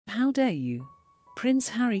How dare you? Prince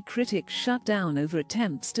Harry critics shut down over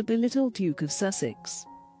attempts to belittle Duke of Sussex.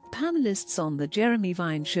 Panelists on the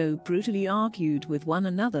CRlTlC show brutally argued with one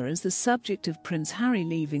another as the subject of Prince Harry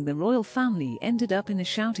leaving the royal family ended up in a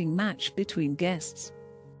shouting match between guests.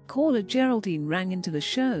 Caller Geraldine rang into the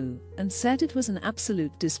show and said it was an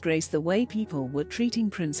absolute disgrace the way people were treating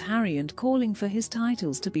Prince Harry and calling for his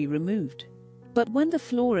titles to be removed. But when the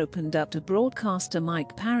floor opened up to broadcaster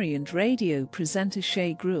Mike Parry and radio presenter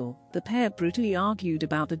H0W, the pair brutally argued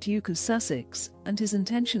about the Duke of Sussex and his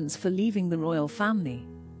intentions for leaving the royal family.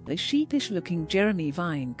 A sheepish-looking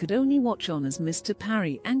CRlTlC could only watch on as Mr.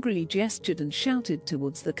 Parry angrily gestured and shouted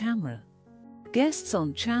towards the camera. Guests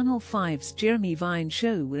on Channel 5's CRlTlC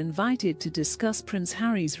show were invited to discuss Prince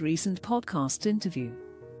Harry's recent podcast interview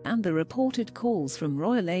and the reported calls from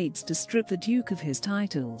royal aides to strip the Duke of his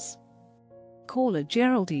titles. Caller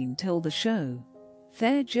Geraldine told the show,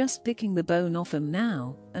 "They're just picking the bone off him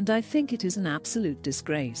now, and I think it is an absolute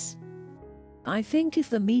disgrace. I think if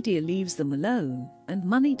the media leaves them alone and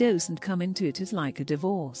money doesn't come into it, it's like a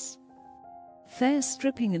divorce. They're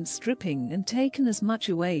stripping and taking as much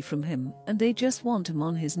away from him, and they just want him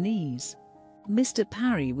on his knees." Mr.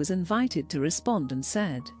 Parry was invited to respond and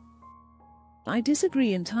said, "I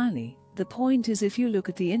disagree entirely. The point is, if you look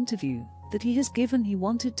at the interview that he has given, he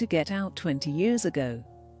wanted to get out 20 years ago.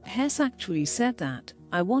 Hess actually said that,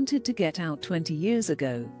 I wanted to get out 20 years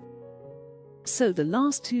ago. So the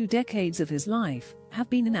last 2 decades of his life have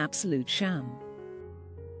been an absolute sham.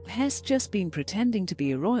 Hess just been pretending to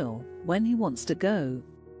be a royal when he wants to go.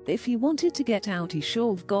 If he wanted to get out, he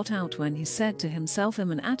should've got out when he said to himself,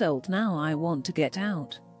 I'm an adult now, I want to get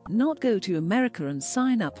out, not go to America and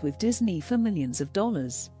sign up with Disney for millions of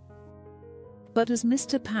dollars." But as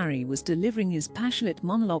Mr. Parry was delivering his passionate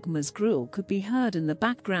monologue, Ms. Gruhl could be heard in the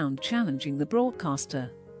background challenging the broadcaster.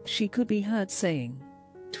 She could be heard saying,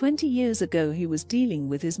 20 years ago he was dealing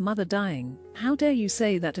with his mother dying. How dare you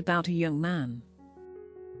say that about a young man?